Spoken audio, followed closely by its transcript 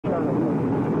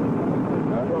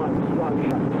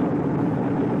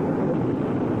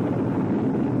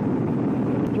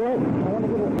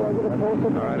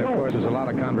All right, of course, there's a lot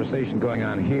of conversation going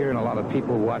on here and a lot of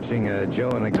people watching. Joe,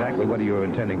 and exactly what are you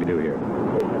intending to do here?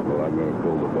 Well, I'm going to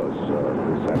pull the bus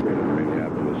this afternoon in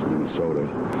Minneapolis, Minnesota,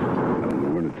 in the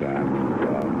wintertime.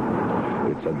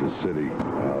 It's at the city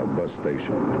bus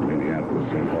station in Minneapolis,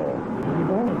 St. Paul.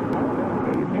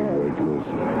 And if you wait a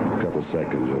couple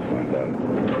seconds, you'll find out.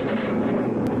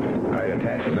 All right,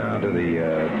 attach it now to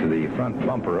the front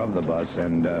bumper of the bus,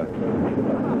 and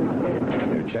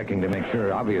they're checking to make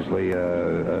sure. Obviously,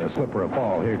 a slip or a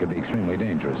fall here could be extremely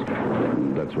dangerous.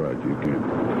 That's right. You can't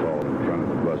fall in front of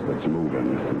the bus that's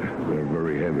moving. They're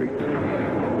very heavy.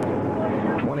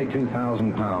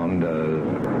 22,000-pound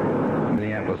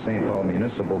Minneapolis-St. Paul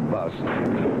municipal bus,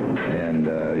 and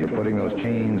you're putting those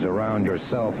chains around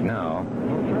yourself now,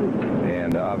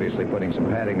 and obviously putting some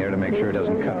padding there to make sure it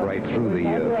doesn't cut right through the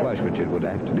flush, which it would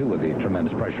have to do with the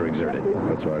tremendous pressure exerted.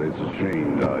 That's right. It's a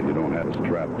chain. You don't have a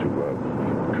strap to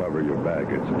cover your back.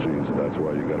 It's a chain, so that's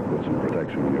why you got to put some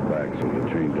protection on your back so the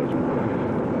chain doesn't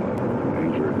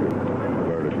injure your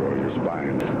vertebra or your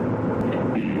spine.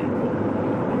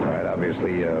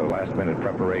 Obviously, last-minute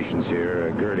preparations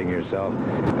here, girding yourself.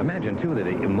 Imagine, too, that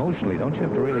emotionally, don't you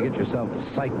have to really get yourself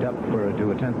psyched up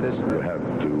to attempt this? You have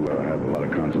to have a lot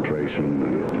of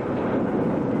concentration.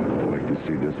 Like you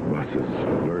see, this bus is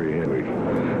very heavy.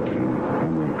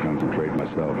 I'm going to concentrate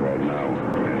myself right now,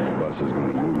 and the bus is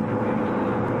going to move.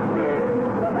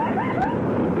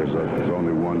 There's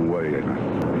only one way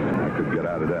I could get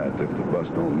out of that. If the bus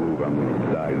don't move, I'm going to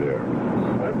die there.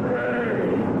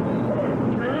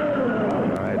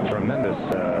 Tremendous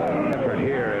effort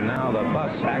here, and now the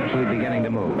bus actually beginning to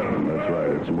move. That's right,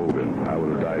 it's moving. I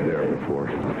would have died there before.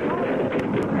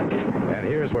 And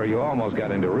here's where you almost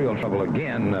got into real trouble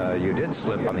again. You did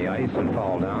slip on the ice and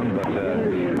fall down, but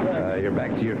you're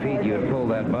back to your feet. You had pulled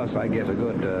that bus, I guess, a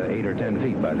good 8 or 10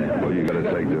 feet by then. Well, you got to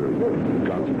take the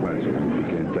consequences. You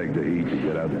can't take the heat to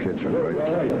get out of the kitchen, right?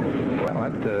 Well,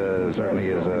 that certainly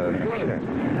is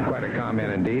quite a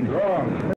comment indeed.